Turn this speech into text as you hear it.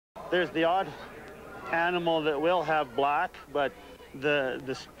There's the odd animal that will have black, but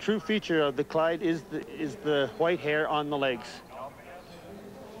the true feature of the Clyde is the white hair on the legs.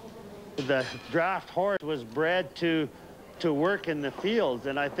 The draft horse was bred to work in the fields,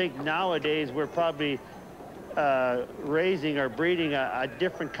 and I think nowadays we're probably raising or breeding a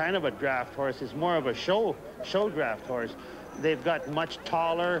different kind of a draft horse. It's more of a show draft horse. They've got much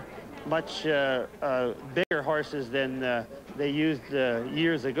taller, much bigger horses than they used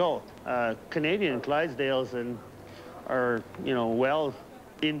years ago. Canadian Clydesdales are, you know, well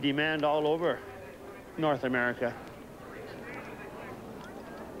in demand all over North America.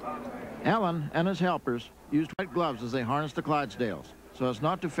 Alan and his helpers used white gloves as they harnessed the Clydesdales, so as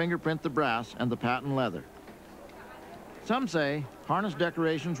not to fingerprint the brass and the patent leather. Some say harness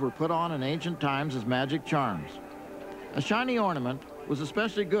decorations were put on in ancient times as magic charms. A shiny ornament was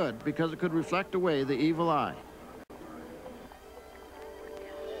especially good because it could reflect away the evil eye.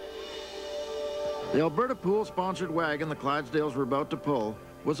 The Alberta Pool-sponsored wagon the Clydesdales were about to pull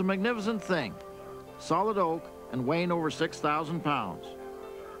was a magnificent thing, solid oak and weighing over 6,000 pounds.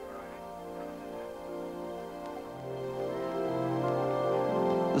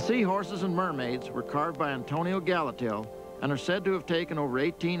 The seahorses and mermaids were carved by Antonio Galatil and are said to have taken over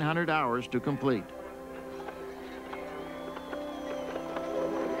 1,800 hours to complete.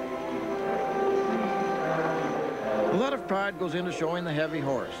 A lot of pride goes into showing the heavy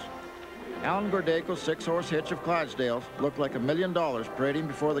horse. Alan Gordeco's 6-horse hitch of Clydesdales looked like $1 million parading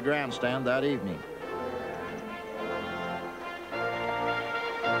before the grandstand that evening.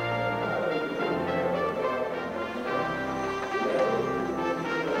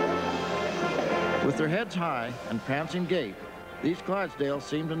 With their heads high and prancing gait, these Clydesdales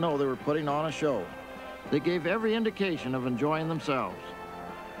seemed to know they were putting on a show. They gave every indication of enjoying themselves.